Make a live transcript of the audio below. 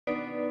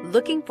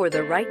Looking for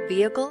the right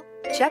vehicle?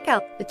 Check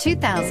out the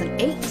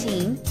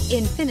 2018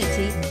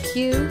 INFINITI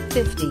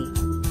Q50.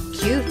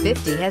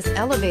 Q50 has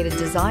elevated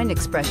design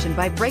expression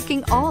by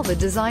breaking all the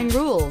design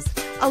rules.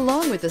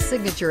 Along with the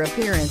signature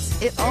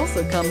appearance, it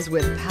also comes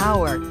with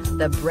power.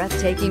 The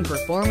breathtaking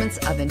performance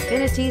of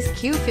Infiniti's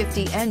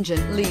Q50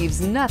 engine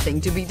leaves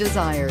nothing to be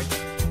desired.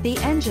 The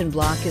engine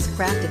block is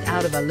crafted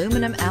out of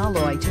aluminum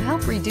alloy to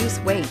help reduce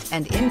weight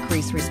and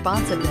increase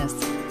responsiveness,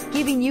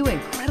 giving you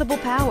incredible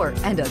power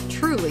and a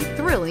truly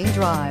thrilling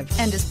drive,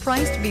 and is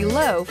priced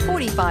below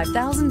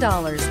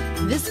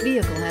 $45,000. This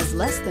vehicle has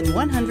less than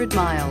 100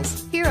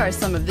 miles. Here are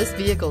some of this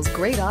vehicle's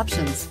great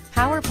options: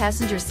 power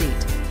passenger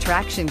seat,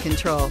 traction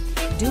control,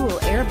 dual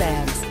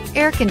airbags,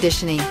 air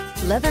conditioning,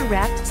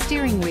 leather-wrapped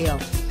steering wheel,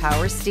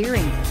 power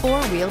steering,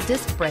 four-wheel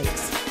disc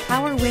brakes,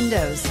 power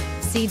windows,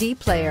 CD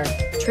player,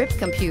 trip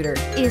computer.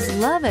 Is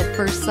love at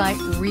first sight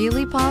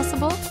really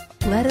possible?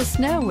 Let us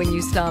know when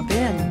you stop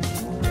in.